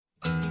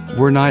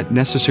we're not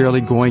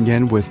necessarily going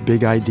in with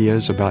big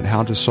ideas about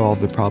how to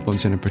solve the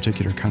problems in a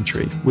particular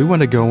country. We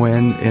want to go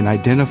in and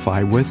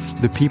identify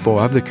with the people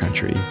of the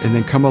country and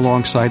then come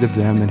alongside of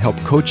them and help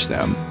coach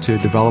them to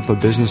develop a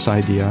business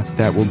idea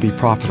that will be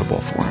profitable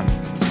for them.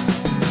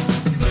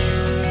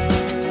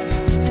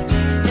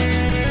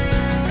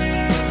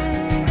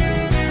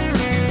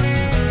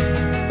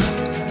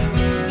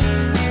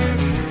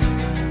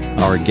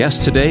 Our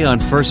guest today on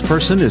First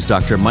Person is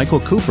Dr. Michael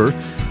Cooper,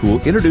 who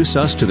will introduce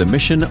us to the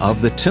mission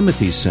of the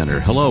Timothy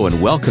Center. Hello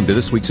and welcome to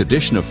this week's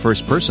edition of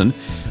First Person.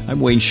 I'm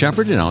Wayne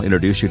Shepherd, and I'll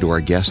introduce you to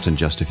our guest in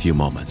just a few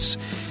moments.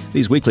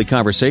 These weekly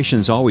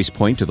conversations always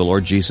point to the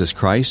Lord Jesus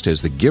Christ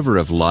as the giver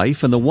of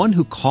life and the one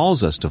who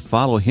calls us to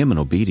follow Him in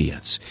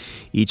obedience.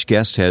 Each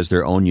guest has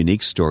their own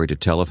unique story to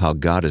tell of how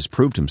God has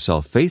proved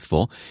Himself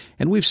faithful,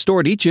 and we've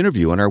stored each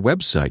interview on our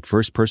website,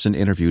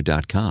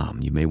 firstpersoninterview.com.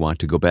 You may want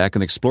to go back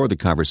and explore the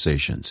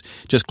conversations.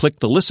 Just click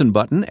the listen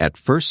button at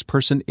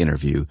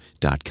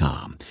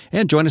firstpersoninterview.com.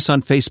 And join us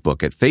on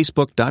Facebook at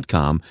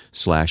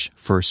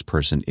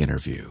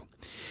facebook.com/firstpersoninterview.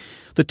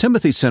 The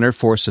Timothy Center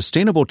for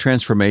Sustainable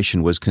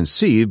Transformation was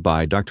conceived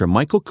by Dr.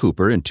 Michael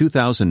Cooper in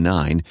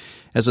 2009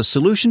 as a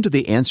solution to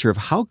the answer of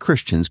how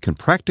Christians can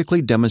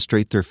practically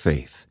demonstrate their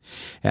faith.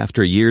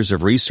 After years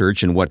of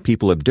research in what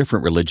people of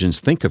different religions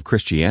think of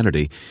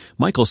Christianity,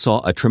 Michael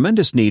saw a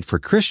tremendous need for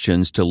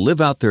Christians to live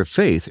out their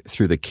faith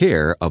through the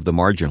care of the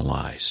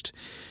marginalized.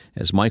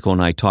 As Michael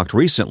and I talked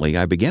recently,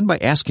 I began by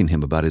asking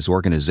him about his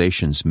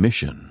organization's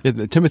mission.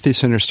 The Timothy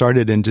Center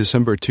started in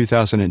December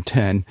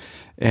 2010,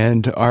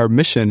 and our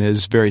mission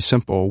is very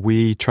simple.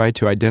 We try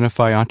to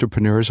identify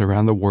entrepreneurs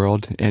around the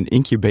world and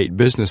incubate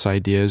business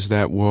ideas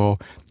that will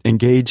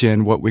engage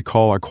in what we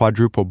call our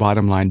quadruple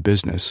bottom line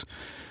business.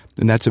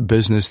 And that's a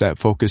business that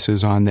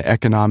focuses on the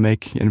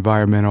economic,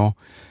 environmental,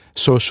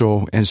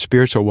 social, and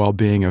spiritual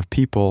well-being of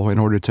people in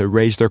order to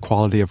raise their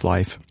quality of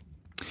life.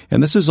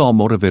 And this is all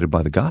motivated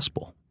by the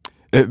gospel.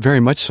 Very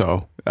much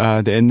so.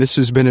 And this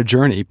has been a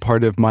journey,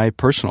 part of my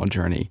personal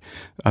journey,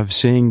 of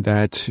seeing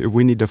that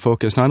we need to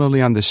focus not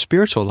only on the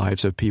spiritual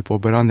lives of people,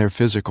 but on their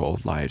physical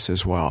lives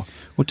as well.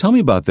 Well, tell me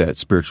about that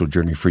spiritual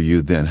journey for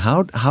you then.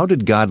 How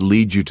did God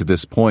lead you to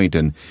this point?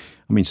 And,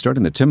 I mean,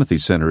 starting the Timothy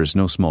Center is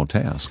no small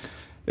task.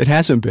 It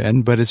hasn't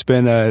been, but it's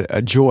been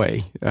a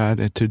joy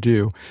to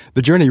do.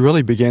 The journey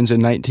really begins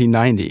in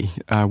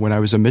 1990 when I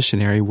was a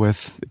missionary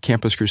with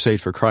Campus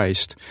Crusade for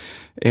Christ,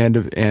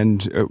 and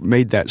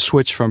made that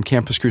switch from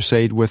Campus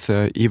Crusade with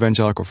the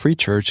Evangelical Free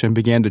Church and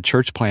began to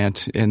church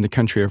plant in the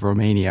country of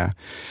Romania.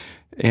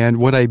 And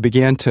what I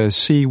began to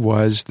see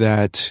was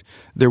that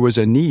there was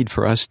a need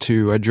for us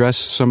to address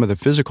some of the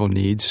physical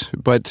needs,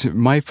 but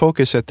my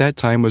focus at that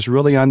time was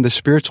really on the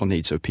spiritual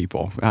needs of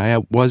people. I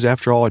was,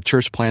 after all, a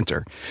church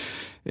planter,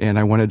 and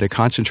I wanted to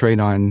concentrate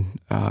on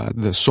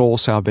the soul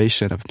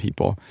salvation of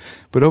people.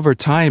 But over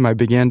time, I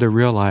began to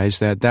realize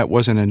that that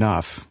wasn't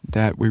enough,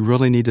 that we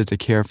really needed to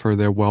care for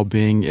their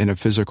well-being in a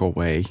physical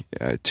way,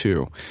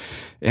 too.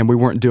 And we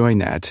weren't doing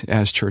that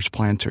as church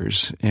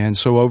planters. And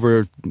so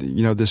over,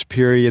 this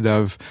period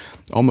of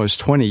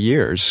almost 20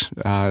 years,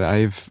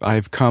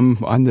 I've come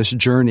on this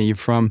journey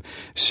from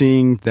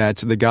seeing that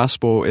the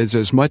gospel is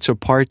as much a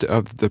part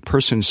of the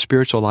person's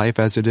spiritual life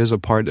as it is a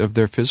part of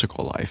their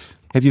physical life.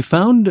 Have you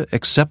found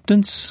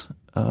acceptance?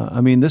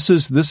 This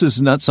is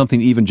not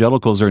something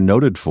evangelicals are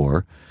noted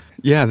for.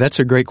 Yeah, that's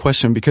a great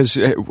question, because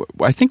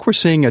I think we're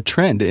seeing a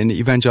trend in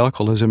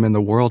evangelicalism in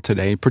the world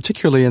today,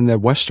 particularly in the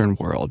Western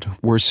world.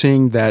 We're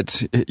seeing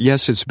that,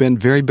 yes, it's been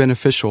very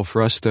beneficial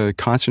for us to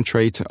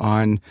concentrate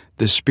on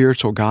the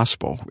spiritual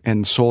gospel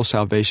and soul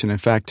salvation, in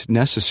fact,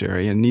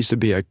 necessary and needs to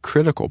be a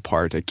critical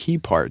part, a key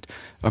part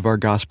of our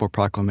gospel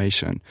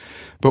proclamation.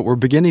 But we're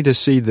beginning to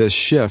see this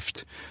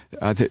shift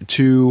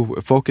to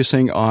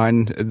focusing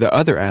on the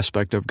other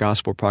aspect of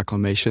gospel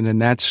proclamation, and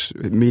that's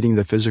meeting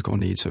the physical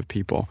needs of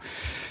people.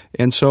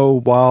 And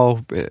so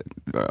while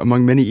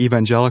among many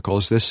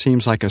evangelicals this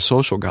seems like a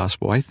social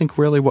gospel, I think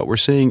really what we're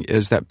seeing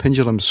is that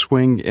pendulum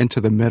swing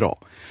into the middle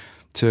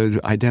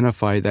to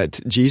identify that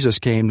Jesus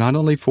came not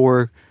only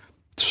for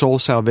soul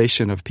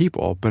salvation of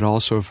people, but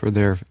also for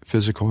their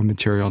physical and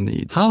material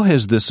needs. How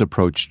has this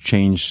approach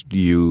changed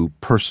you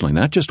personally,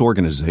 not just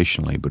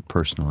organizationally, but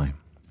personally?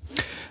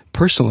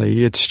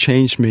 Personally, it's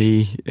changed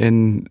me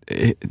in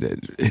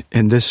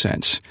this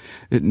sense.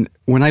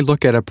 When I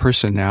look at a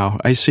person now,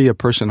 I see a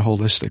person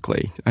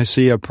holistically. I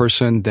see a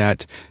person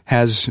that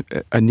has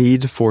a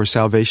need for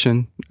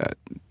salvation,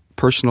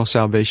 personal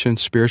salvation,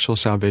 spiritual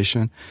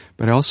salvation,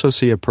 but I also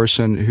see a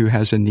person who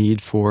has a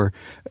need for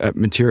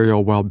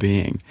material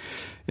well-being.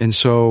 And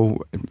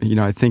so,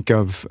 I think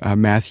of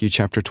Matthew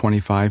chapter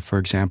 25, for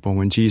example,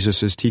 when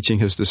Jesus is teaching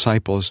his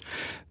disciples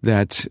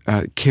that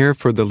care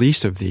for the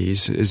least of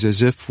these is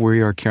as if we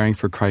are caring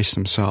for Christ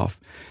himself.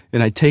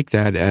 And I take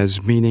that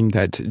as meaning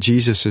that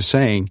Jesus is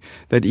saying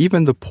that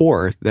even the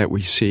poor that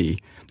we see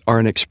are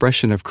an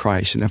expression of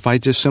Christ. And if I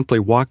just simply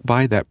walk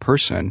by that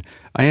person,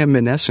 I am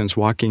in essence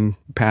walking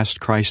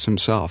past Christ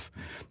himself.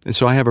 And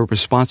so I have a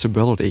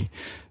responsibility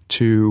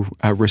to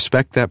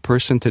respect that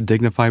person, to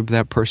dignify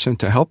that person,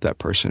 to help that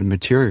person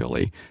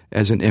materially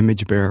as an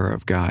image bearer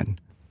of God.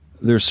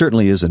 There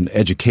certainly is an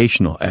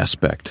educational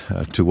aspect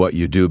to what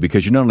you do,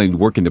 because you're not only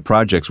working the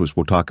projects, which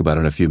we'll talk about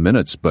in a few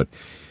minutes, but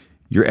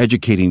you're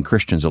educating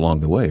Christians along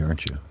the way,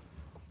 aren't you?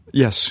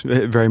 Yes,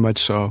 very much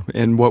so.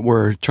 And what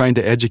we're trying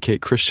to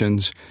educate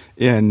Christians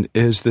in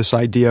is this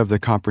idea of the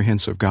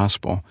comprehensive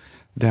gospel,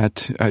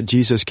 that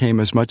Jesus came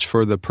as much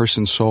for the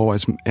person's soul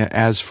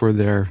as for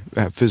their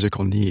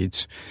physical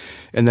needs,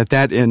 and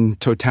that in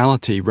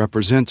totality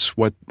represents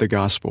what the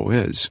gospel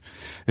is.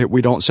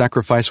 We don't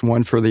sacrifice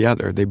one for the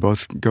other; they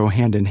both go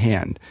hand in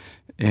hand.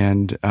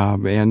 And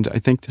I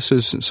think this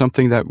is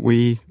something that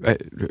we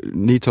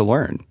need to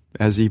learn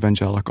as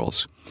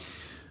evangelicals.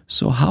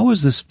 So how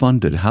is this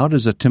funded? How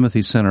does a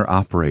Timothy Center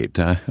operate?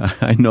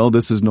 I know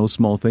this is no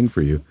small thing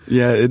for you.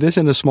 Yeah, it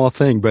isn't a small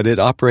thing, but it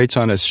operates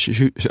on a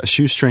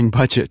shoestring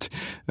budget,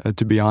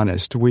 to be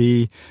honest.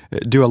 We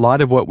do a lot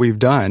of what we've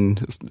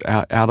done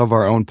out of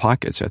our own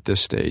pockets at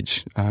this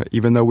stage.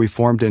 Even though we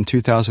formed in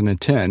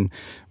 2010,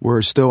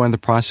 we're still in the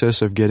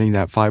process of getting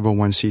that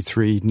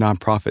 501c3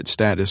 nonprofit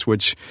status,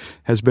 which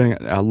has been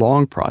a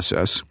long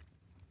process.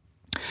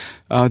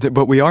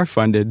 But we are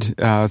funded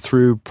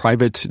through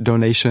private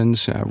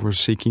donations. We're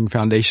seeking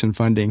foundation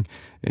funding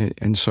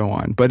and so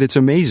on. But it's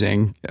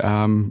amazing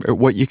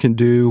what you can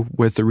do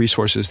with the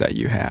resources that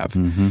you have.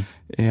 Mm-hmm.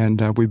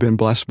 And we've been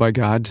blessed by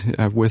God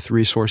with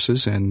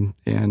resources and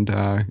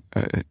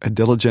a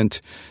diligent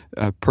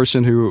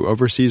person who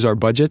oversees our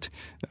budget,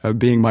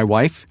 being my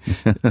wife.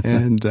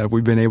 And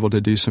we've been able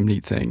to do some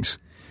neat things.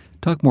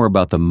 Talk more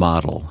about the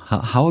model.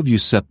 How have you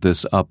set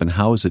this up, and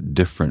how is it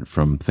different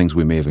from things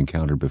we may have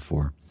encountered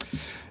before?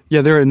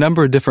 Yeah, there are a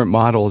number of different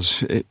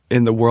models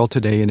in the world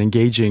today in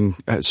engaging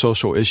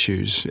social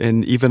issues,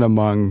 and even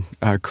among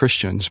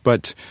Christians.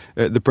 But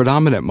the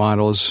predominant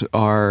models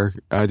are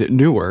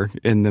newer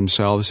in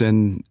themselves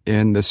in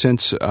the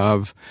sense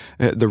of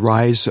the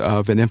rise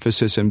of an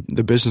emphasis in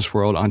the business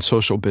world on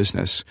social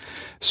business.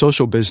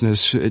 Social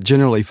business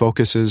generally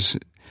focuses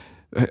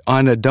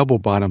on a double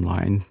bottom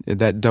line,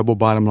 that double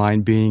bottom line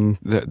being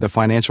the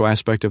financial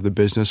aspect of the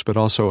business, but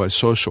also a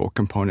social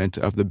component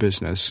of the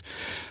business.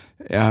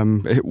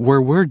 Where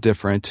we're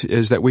different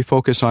is that we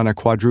focus on a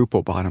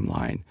quadruple bottom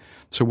line.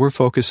 So we're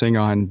focusing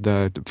on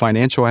the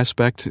financial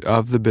aspect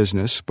of the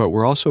business, but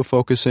we're also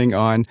focusing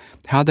on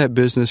how that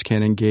business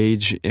can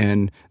engage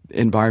in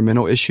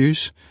environmental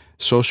issues,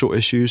 social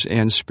issues,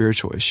 and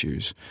spiritual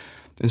issues.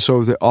 And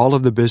so all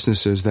of the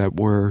businesses that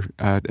we're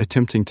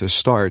attempting to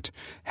start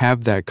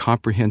have that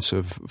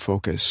comprehensive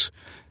focus,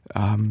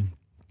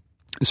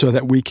 so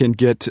that we can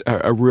get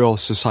a real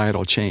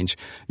societal change.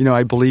 You know,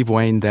 I believe,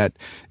 Wayne, that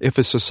if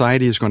a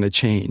society is going to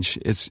change,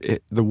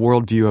 the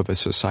worldview of a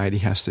society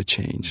has to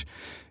change.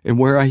 And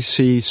where I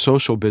see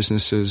social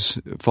businesses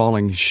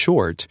falling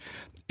short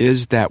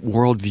is that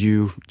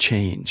worldview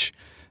change.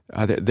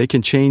 They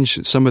can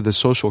change some of the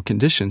social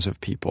conditions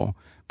of people,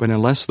 but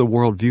unless the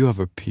worldview of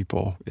a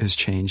people is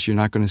changed, you're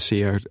not going to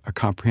see a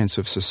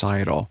comprehensive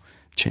societal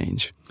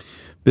change.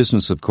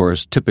 Business, of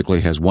course, typically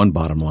has one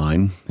bottom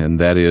line, and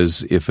that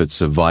is if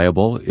it's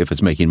viable, if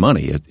it's making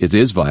money. It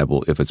is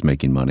viable if it's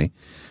making money.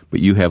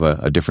 But you have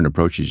a different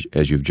approach,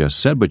 as you've just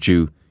said, but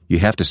you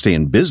have to stay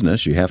in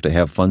business. You have to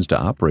have funds to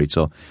operate.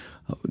 So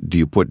do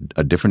you put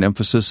a different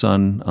emphasis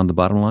on the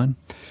bottom line?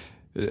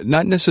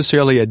 Not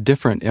necessarily a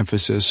different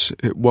emphasis.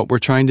 What we're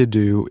trying to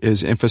do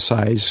is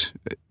emphasize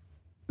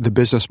the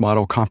business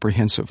model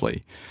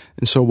comprehensively.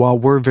 And so while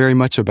we're very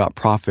much about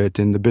profit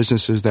and the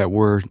businesses that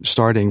we're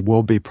starting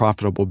will be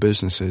profitable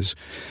businesses,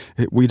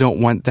 we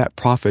don't want that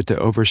profit to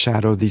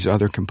overshadow these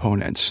other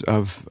components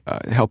of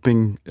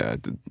helping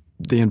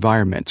the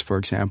environment, for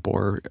example,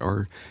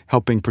 or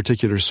helping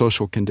particular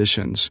social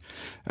conditions,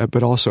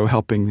 but also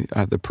helping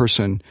the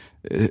person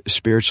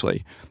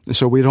spiritually. And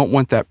so we don't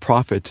want that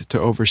profit to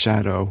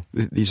overshadow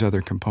these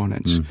other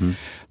components. Mm-hmm.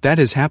 That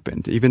has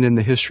happened even in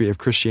the history of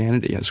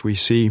Christianity, as we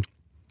see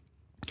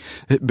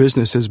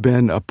business has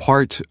been a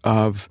part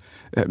of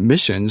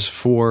missions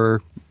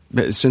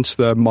since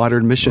the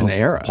modern mission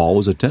era. Paul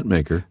was a tent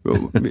maker.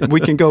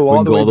 We can go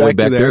all the way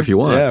back there if you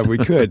want. Yeah, we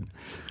could.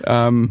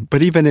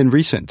 But even in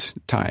recent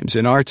times,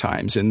 in our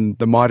times, in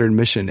the modern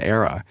mission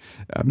era,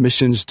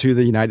 missions to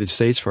the United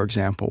States, for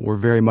example, were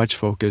very much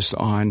focused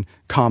on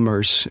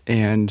commerce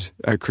and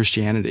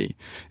Christianity.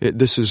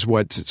 This is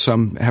what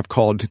some have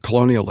called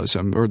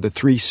colonialism, or the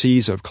 3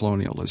 C's of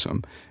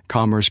colonialism: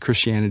 commerce,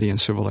 Christianity, and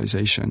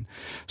civilization.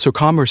 So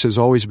commerce has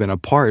always been a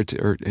part,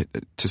 or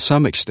to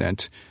some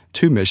extent,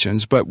 to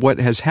missions, but what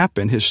has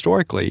happened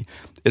historically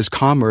is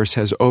commerce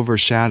has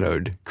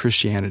overshadowed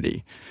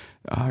Christianity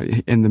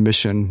in the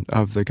mission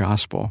of the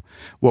gospel.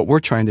 What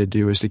we're trying to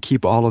do is to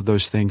keep all of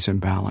those things in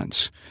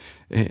balance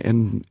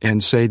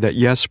and say that,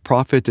 yes,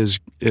 profit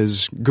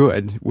is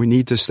good. We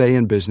need to stay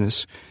in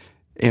business,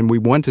 And we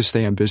want to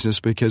stay in business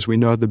because we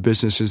know the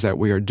businesses that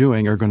we are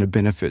doing are going to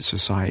benefit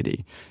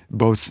society,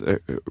 both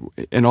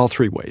in all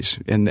three ways,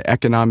 in the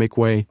economic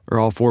way, or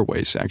all four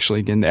ways,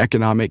 actually, in the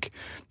economic,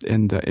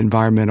 in the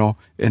environmental,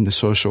 in the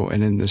social,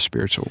 and in the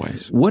spiritual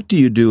ways. What do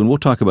you do, and we'll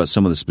talk about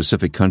some of the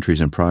specific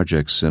countries and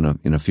projects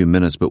in a few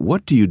minutes, but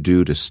what do you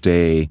do to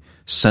stay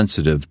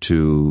sensitive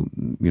to,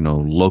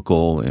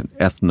 local and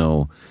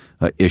ethno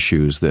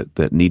issues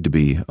that need to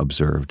be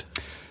observed?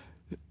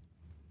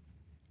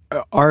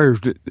 Our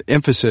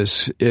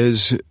emphasis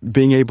is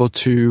being able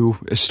to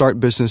start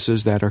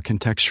businesses that are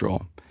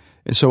contextual.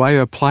 And so I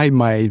apply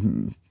my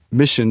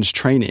missions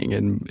training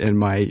and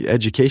my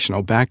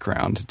educational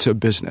background to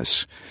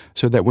business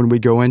so that when we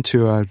go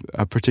into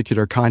a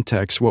particular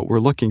context, what we're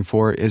looking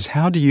for is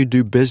how do you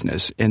do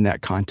business in that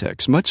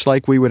context? Much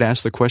like we would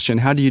ask the question,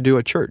 how do you do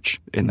a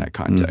church in that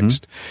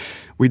context?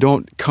 Mm-hmm. We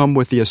don't come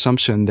with the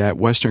assumption that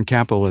Western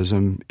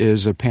capitalism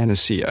is a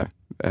panacea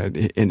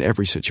in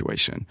every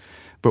situation.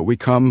 But we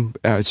come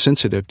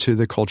sensitive to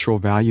the cultural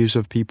values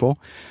of people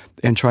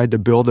and try to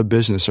build a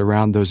business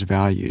around those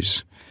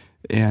values.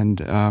 And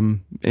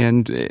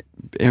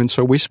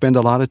so we spend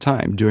a lot of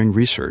time doing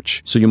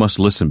research. So you must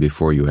listen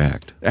before you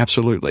act.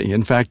 Absolutely.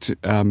 In fact,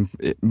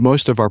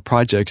 most of our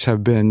projects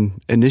have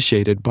been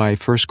initiated by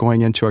first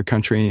going into a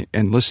country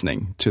and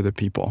listening to the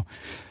people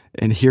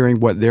and hearing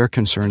what their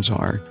concerns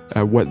are,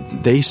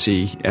 what they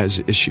see as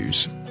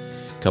issues.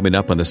 Coming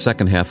up on the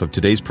second half of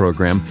today's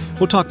program,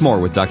 we'll talk more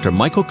with Dr.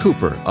 Michael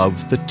Cooper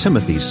of the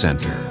Timothy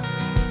Center.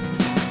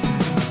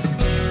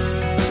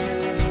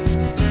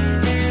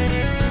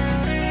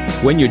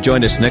 When you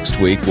join us next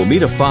week, we'll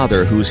meet a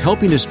father who's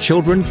helping his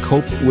children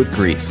cope with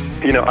grief.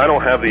 I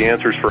don't have the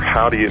answers for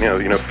how do you,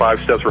 5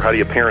 steps for how do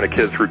you parent a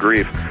kid through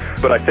grief.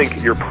 But I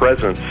think your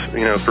presence,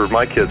 for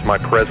my kids, my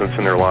presence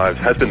in their lives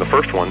has been the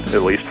first one,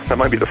 at least. That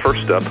might be the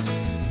first step.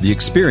 The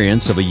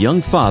experience of a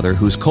young father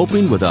who's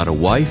coping without a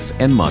wife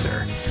and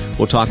mother.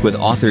 We'll talk with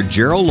author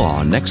Gerald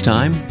Law next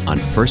time on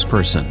First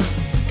Person.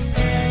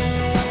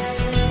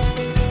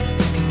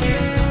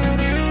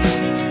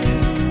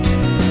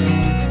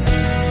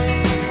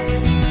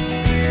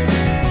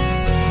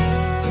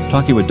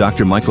 Talking with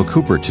Dr. Michael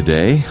Cooper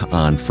today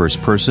on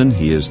First Person.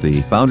 He is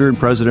the founder and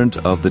president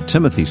of the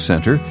Timothy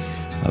Center,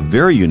 a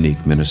very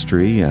unique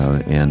ministry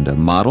and a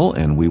model,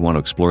 and we want to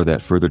explore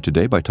that further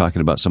today by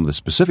talking about some of the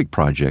specific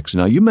projects.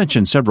 Now, you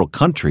mentioned several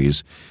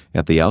countries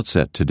at the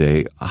outset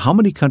today. How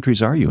many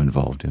countries are you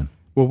involved in?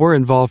 Well, we're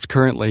involved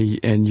currently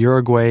in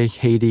Uruguay,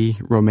 Haiti,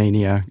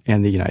 Romania,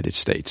 and the United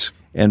States.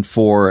 And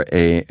for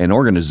an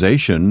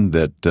organization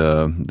that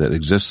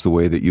exists the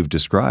way that you've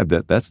described,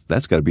 that's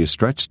got to be a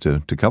stretch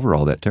to cover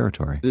all that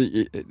territory.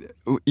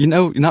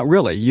 Not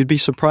really. You'd be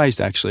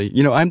surprised, actually.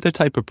 I'm the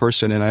type of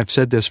person, and I've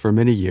said this for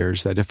many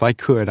years, that if I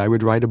could, I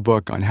would write a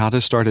book on how to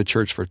start a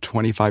church for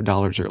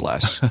 $25 or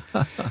less.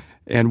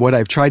 And what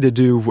I've tried to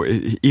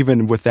do,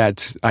 even with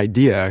that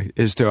idea,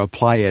 is to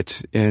apply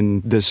it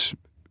in this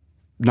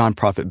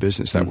nonprofit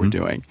business that we're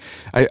doing.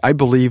 I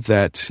believe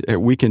that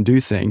we can do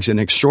things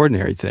and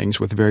extraordinary things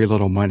with very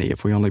little money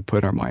if we only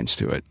put our minds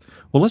to it.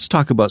 Well, let's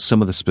talk about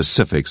some of the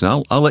specifics.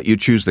 And I'll let you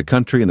choose the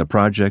country and the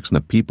projects and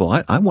the people.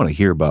 I want to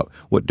hear about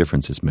what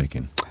difference it's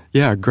making.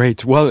 Yeah,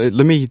 great. Well,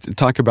 let me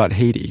talk about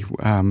Haiti.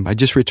 I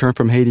just returned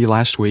from Haiti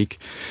last week,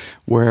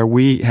 where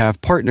we have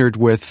partnered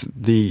with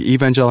the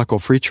Evangelical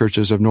Free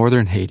Churches of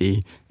Northern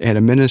Haiti and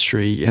a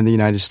ministry in the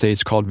United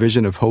States called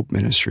Vision of Hope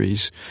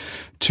Ministries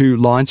to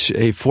launch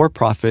a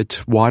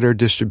for-profit water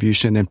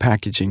distribution and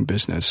packaging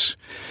business.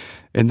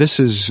 And this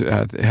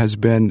has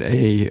been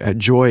a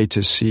joy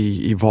to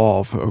see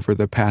evolve over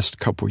the past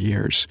couple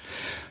years.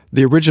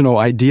 The original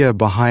idea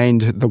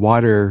behind the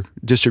water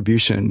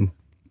distribution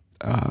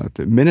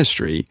the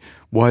ministry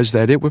was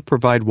that it would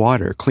provide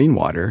water, clean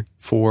water,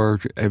 for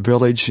a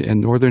village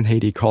in northern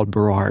Haiti called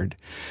Berard.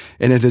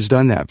 And it has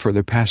done that for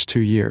the past 2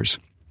 years.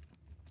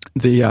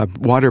 The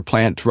water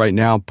plant right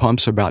now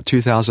pumps about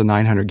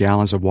 2,900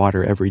 gallons of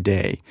water every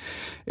day.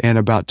 And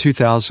about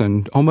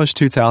almost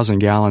 2,000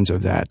 gallons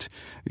of that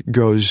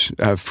goes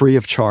free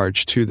of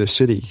charge to the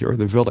city or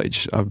the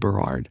village of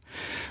Berard.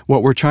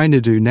 What we're trying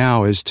to do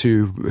now is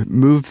to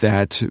move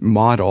that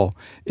model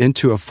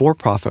into a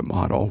for-profit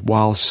model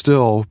while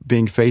still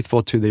being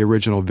faithful to the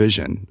original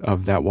vision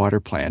of that water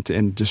plant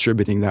and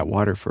distributing that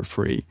water for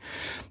free.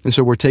 And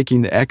so we're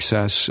taking the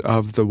excess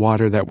of the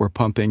water that we're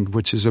pumping,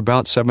 which is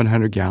about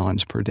 700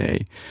 gallons per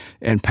day,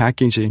 and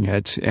packaging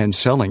it and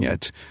selling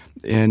it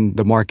in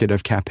the market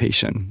of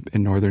Cap-Haïtien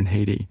in northern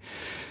Haiti.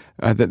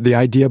 The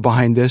idea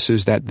behind this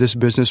is that this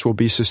business will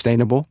be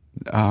sustainable.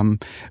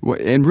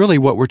 And really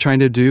what we're trying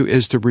to do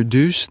is to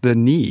reduce the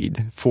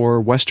need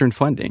for Western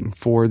funding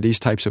for these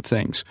types of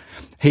things.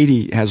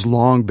 Haiti has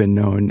long been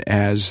known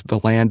as the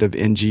land of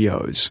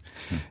NGOs.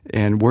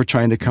 And we're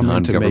trying to come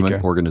in to make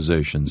non-government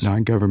organizations.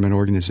 Non-government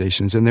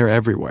organizations, and they're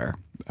everywhere.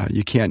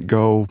 You can't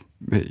go,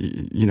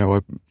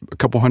 a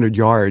couple hundred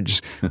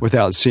yards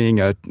without seeing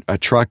a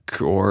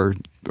truck or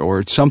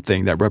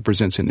something that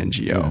represents an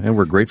NGO. Yeah, and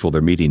we're grateful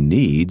they're meeting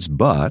needs,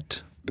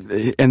 but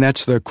And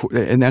that's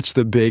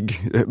the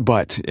big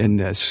but in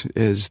this,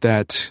 is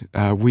that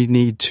we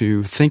need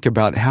to think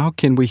about how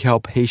can we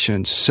help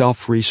Haitians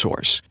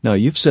self-resource. Now,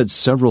 you've said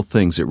several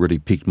things that really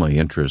piqued my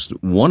interest.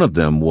 One of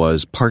them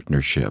was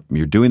partnership.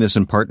 You're doing this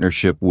in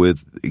partnership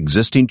with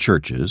existing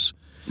churches,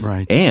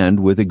 right,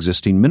 and with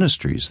existing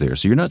ministries there.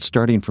 So you're not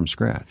starting from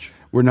scratch.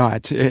 We're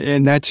not,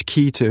 and that's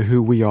key to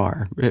who we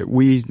are.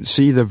 We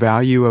see the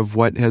value of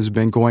what has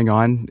been going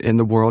on in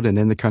the world and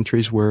in the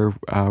countries where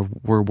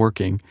we're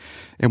working,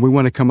 and we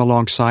want to come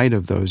alongside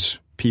of those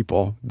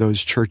people,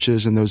 those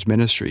churches and those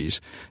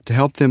ministries, to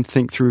help them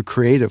think through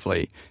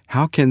creatively,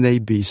 how can they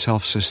be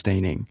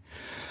self-sustaining?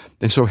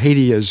 And so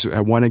Haiti is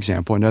one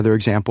example. Another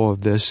example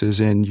of this is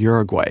in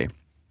Uruguay.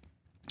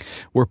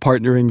 We're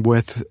partnering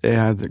with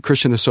the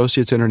Christian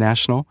Associates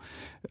International,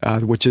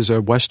 which is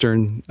a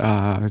Western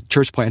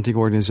church planting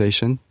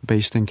organization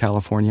based in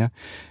California,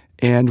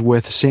 and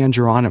with San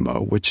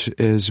Geronimo, which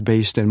is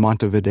based in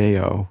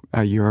Montevideo,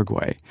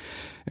 Uruguay.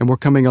 And we're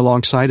coming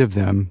alongside of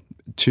them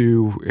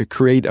to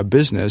create a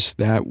business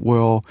that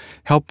will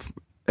help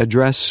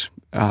address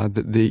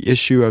the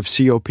issue of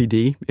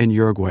COPD in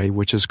Uruguay,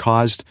 which is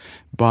caused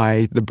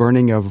by the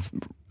burning of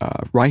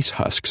rice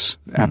husks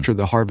after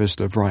the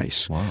harvest of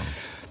rice. Wow.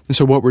 And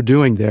so what we're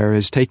doing there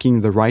is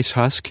taking the rice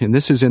husk, and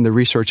this is in the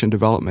research and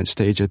development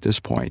stage at this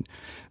point,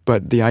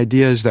 but the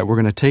idea is that we're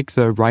going to take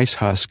the rice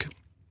husk,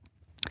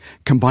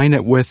 combine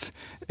it with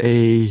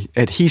a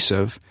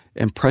adhesive,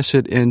 and press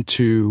it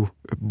into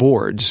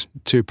boards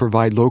to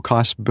provide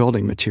low-cost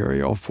building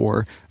material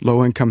for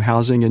low-income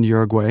housing in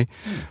Uruguay.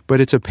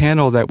 But it's a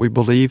panel that we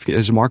believe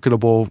is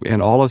marketable in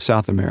all of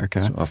South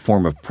America. So a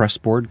form of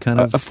pressboard, kind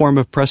of? A form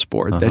of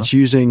pressboard that's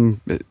using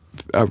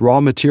a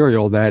raw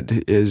material that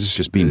is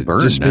just being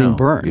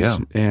burned. Yeah.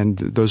 And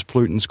those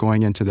pollutants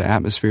going into the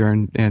atmosphere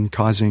and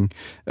causing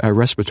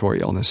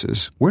respiratory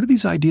illnesses. Where do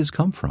these ideas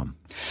come from?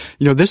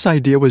 This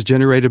idea was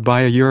generated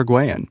by a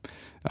Uruguayan.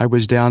 I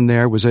was down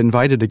there, was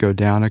invited to go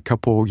down a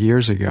couple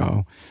years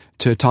ago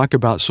to talk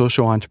about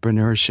social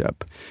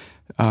entrepreneurship.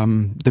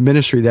 The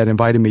ministry that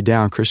invited me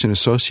down, Christian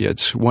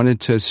Associates, wanted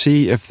to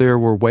see if there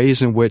were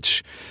ways in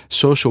which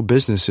social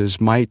businesses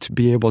might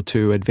be able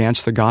to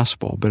advance the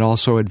gospel, but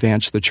also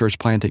advance the church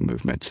planting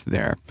movement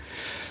there.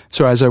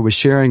 So as I was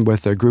sharing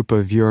with a group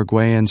of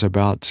Uruguayans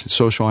about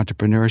social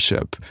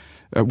entrepreneurship,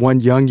 one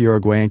young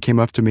Uruguayan came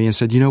up to me and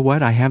said, "You know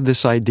what? I have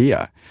this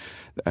idea.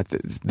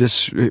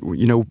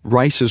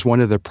 Rice is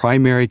one of the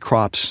primary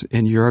crops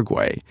in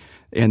Uruguay,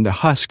 and the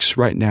husks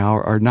right now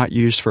are not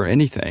used for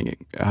anything,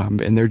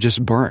 and they're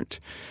just burnt.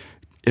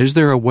 Is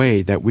there a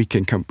way that we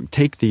can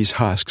take these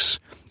husks,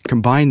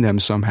 combine them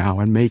somehow,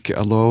 and make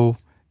a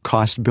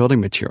low-cost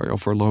building material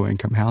for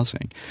low-income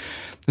housing?"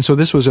 And so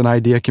this was an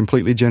idea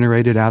completely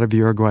generated out of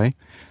Uruguay.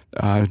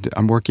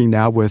 I'm working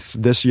now with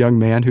this young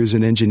man who's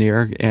an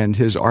engineer and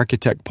his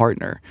architect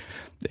partner.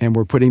 And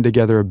we're putting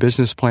together a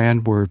business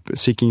plan. We're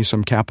seeking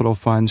some capital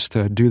funds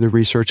to do the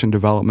research and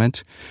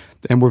development.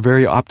 And we're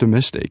very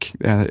optimistic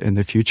in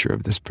the future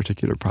of this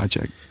particular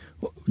project.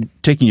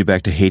 Taking you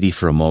back to Haiti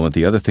for a moment,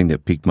 the other thing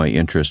that piqued my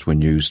interest when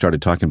you started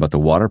talking about the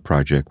water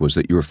project was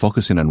that you were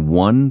focusing on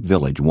one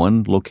village,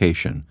 one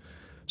location.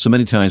 So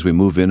many times we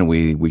move in and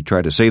we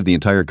try to save the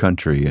entire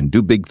country and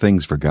do big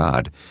things for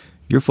God.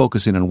 You're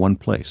focusing on one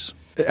place.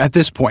 At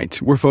this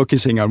point, we're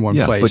focusing on one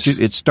place. But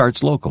it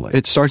starts locally.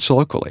 It starts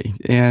locally,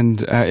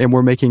 and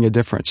we're making a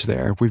difference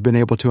there. We've been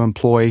able to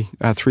employ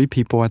 3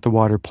 people at the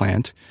water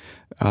plant.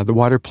 The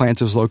water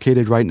plant is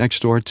located right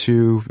next door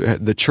to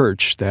the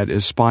church that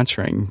is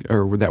sponsoring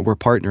or that we're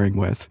partnering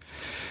with,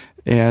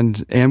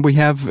 and we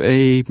have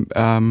a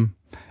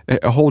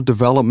whole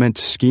development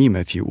scheme,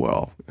 if you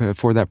will,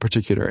 for that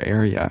particular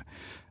area.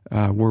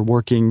 We're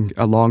working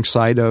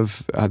alongside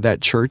of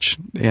that church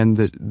and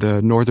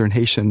the Northern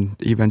Haitian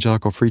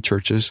Evangelical Free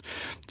Churches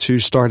to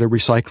start a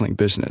recycling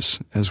business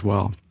as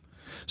well.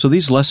 So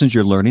these lessons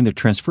you're learning, they're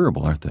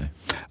transferable, aren't they?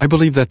 I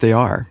believe that they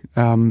are.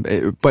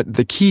 But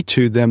the key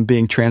to them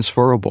being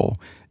transferable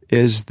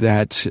is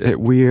that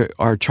we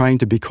are trying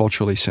to be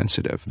culturally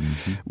sensitive.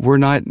 Mm-hmm. We're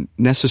not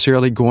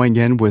necessarily going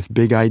in with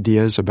big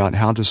ideas about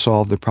how to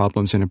solve the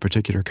problems in a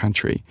particular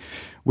country.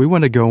 We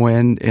want to go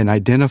in and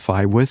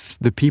identify with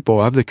the people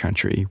of the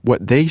country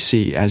what they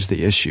see as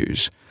the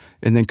issues,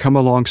 and then come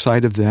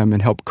alongside of them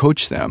and help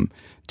coach them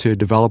to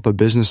develop a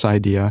business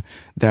idea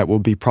that will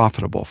be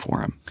profitable for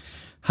them.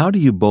 How do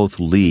you both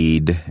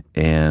lead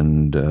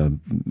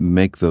and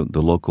make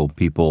the local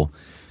people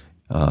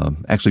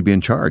actually be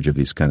in charge of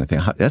these kind of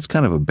things? That's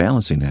kind of a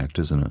balancing act,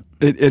 isn't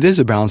it? It is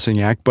a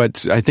balancing act,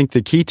 but I think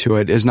the key to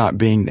it is not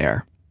being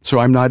there. So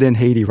I'm not in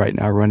Haiti right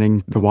now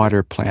running the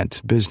water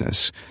plant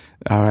business.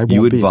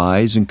 You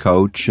advise and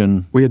coach,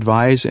 and we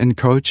advise and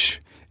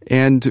coach,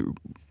 and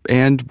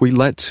we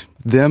let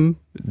them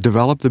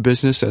develop the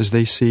business as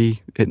they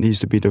see it needs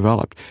to be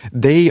developed.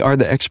 They are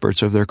the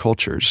experts of their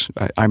cultures.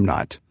 I'm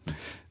not.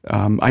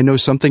 I know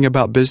something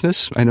about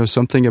business. I know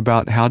something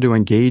about how to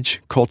engage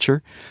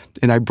culture,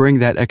 and I bring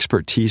that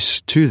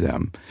expertise to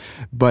them.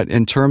 But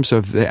in terms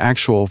of the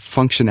actual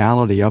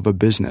functionality of a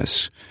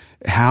business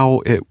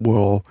how it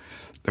will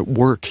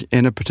work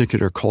in a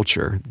particular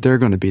culture, they're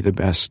going to be the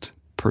best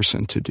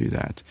person to do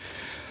that.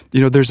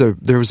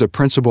 There was a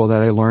principle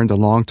that I learned a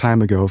long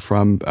time ago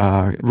from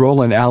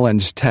Roland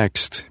Allen's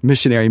text,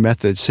 Missionary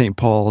Methods, St.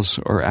 Paul's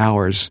or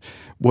Ours,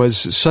 was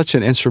such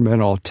an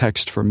instrumental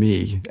text for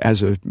me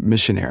as a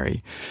missionary.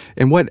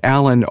 And what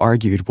Allen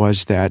argued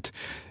was that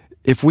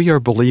if we are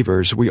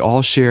believers, we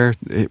all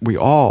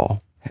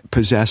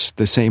possess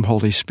the same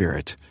Holy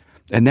Spirit.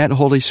 And that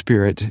Holy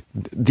Spirit,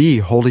 the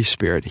Holy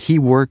Spirit, He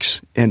works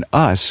in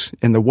us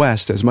in the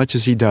West as much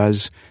as He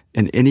does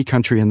in any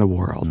country in the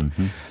world.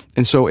 Mm-hmm.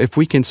 And so if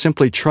we can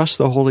simply trust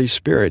the Holy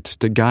Spirit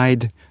to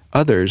guide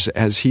others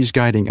as He's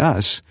guiding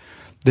us,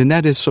 then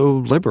that is so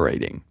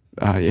liberating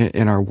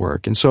in our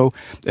work. And so,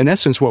 in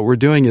essence, what we're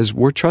doing is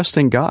we're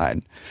trusting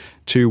God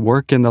to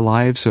work in the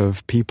lives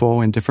of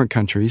people in different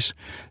countries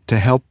to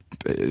help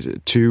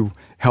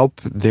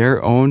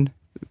their own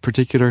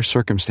particular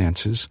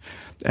circumstances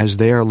as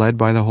they are led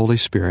by the Holy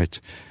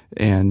Spirit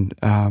and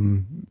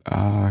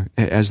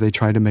as they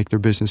try to make their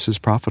businesses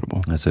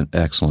profitable. That's an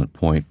excellent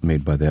point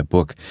made by that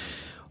book.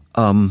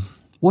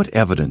 What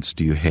evidence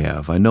do you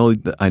have? I know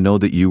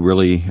that you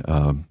really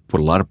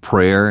put a lot of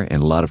prayer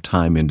and a lot of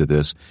time into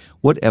this.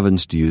 What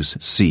evidence do you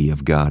see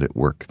of God at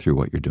work through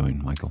what you're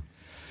doing, Michael?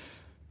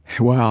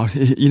 Well,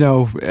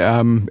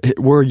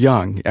 we're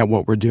young at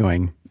what we're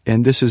doing,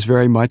 and this is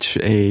very much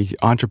a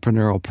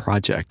entrepreneurial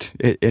project,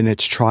 and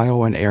it's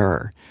trial and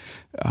error.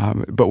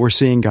 But we're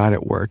seeing God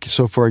at work.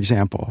 So, for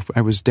example,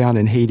 I was down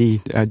in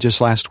Haiti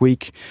just last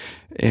week,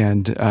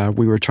 and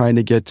we were trying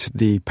to get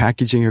the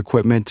packaging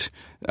equipment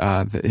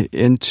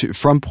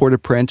from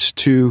Port-au-Prince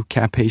to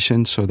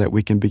Cap-Haïtien so that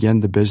we can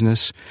begin the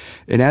business.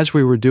 And as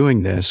we were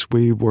doing this,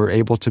 we were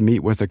able to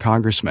meet with a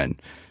congressman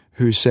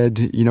who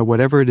said,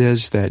 whatever it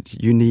is that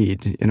you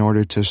need in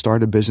order to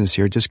start a business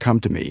here, just come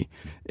to me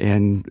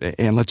and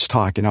let's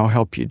talk, and I'll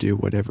help you do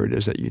whatever it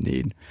is that you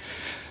need.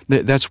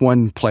 That's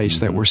one place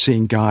that we're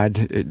seeing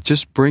God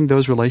just bring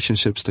those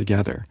relationships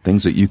together.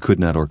 Things that you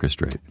could not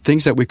orchestrate.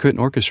 Things that we couldn't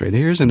orchestrate.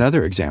 Here's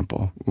another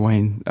example,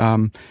 Wayne.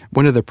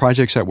 One of the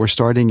projects that we're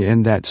starting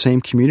in that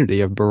same community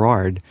of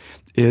Burrard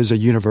is a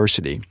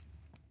university.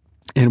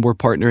 And we're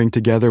partnering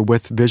together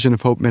with Vision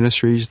of Hope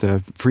Ministries,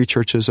 the Free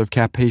Churches of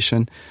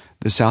Cap-Haïtien,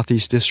 the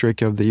Southeast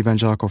District of the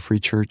Evangelical Free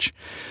Church.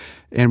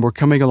 And we're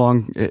coming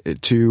along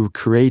to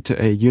create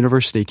a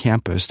university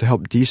campus to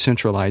help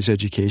decentralize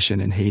education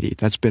in Haiti.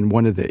 That's been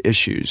one of the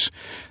issues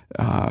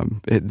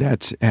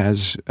that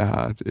has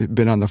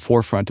been on the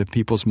forefront of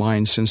people's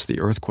minds since the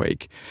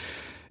earthquake.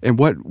 And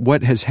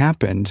what has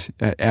happened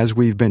as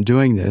we've been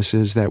doing this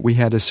is that we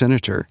had a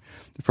senator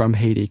from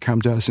Haiti come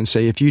to us and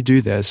say, if you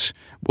do this,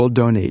 we'll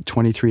donate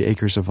 23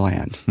 acres of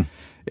land.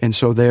 And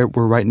so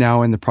we're right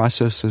now in the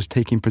process of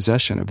taking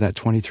possession of that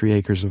 23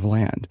 acres of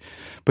land.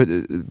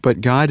 But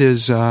God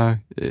is, I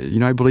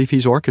believe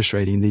He's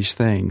orchestrating these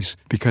things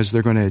because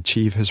they're going to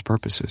achieve His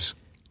purposes.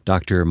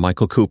 Dr.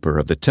 Michael Cooper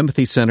of the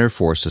Timothy Center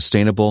for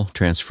Sustainable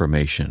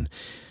Transformation.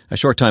 A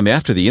short time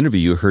after the interview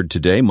you heard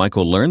today,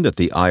 Michael learned that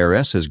the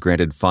IRS has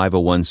granted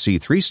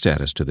 501c3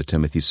 status to the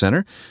Timothy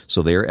Center,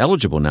 so they are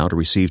eligible now to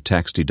receive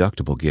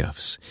tax-deductible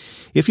gifts.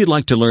 If you'd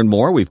like to learn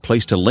more, we've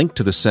placed a link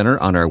to the center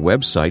on our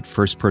website,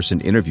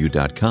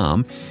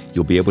 firstpersoninterview.com.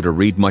 You'll be able to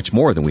read much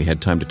more than we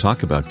had time to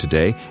talk about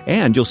today,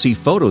 and you'll see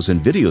photos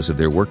and videos of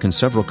their work in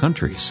several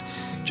countries.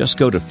 Just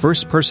go to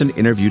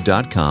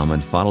firstpersoninterview.com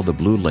and follow the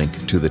blue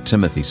link to the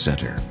Timothy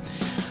Center.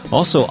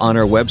 Also on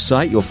our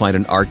website, you'll find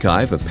an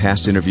archive of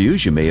past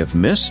interviews you may have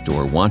missed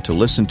or want to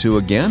listen to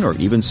again or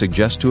even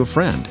suggest to a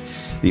friend.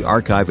 The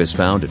archive is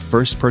found at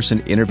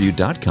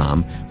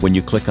firstpersoninterview.com when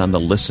you click on the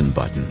Listen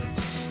button.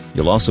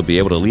 You'll also be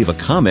able to leave a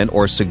comment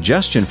or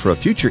suggestion for a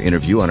future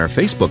interview on our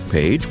Facebook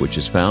page, which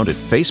is found at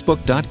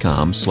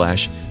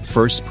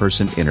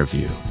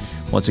facebook.com/firstpersoninterview.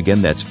 Once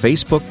again, that's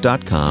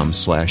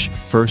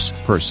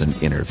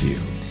facebook.com/firstpersoninterview.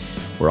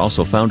 We're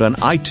also found on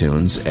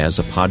iTunes as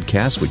a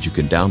podcast, which you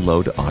can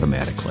download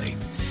automatically.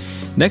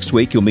 Next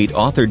week, you'll meet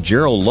author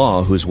Gerald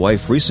Law, whose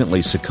wife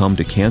recently succumbed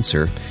to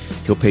cancer.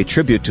 He'll pay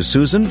tribute to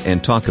Susan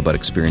and talk about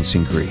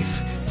experiencing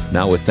grief.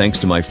 Now, with thanks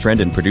to my friend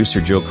and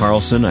producer Joe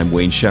Carlson, I'm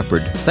Wayne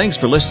Shepherd. Thanks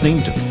for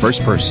listening to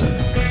First Person.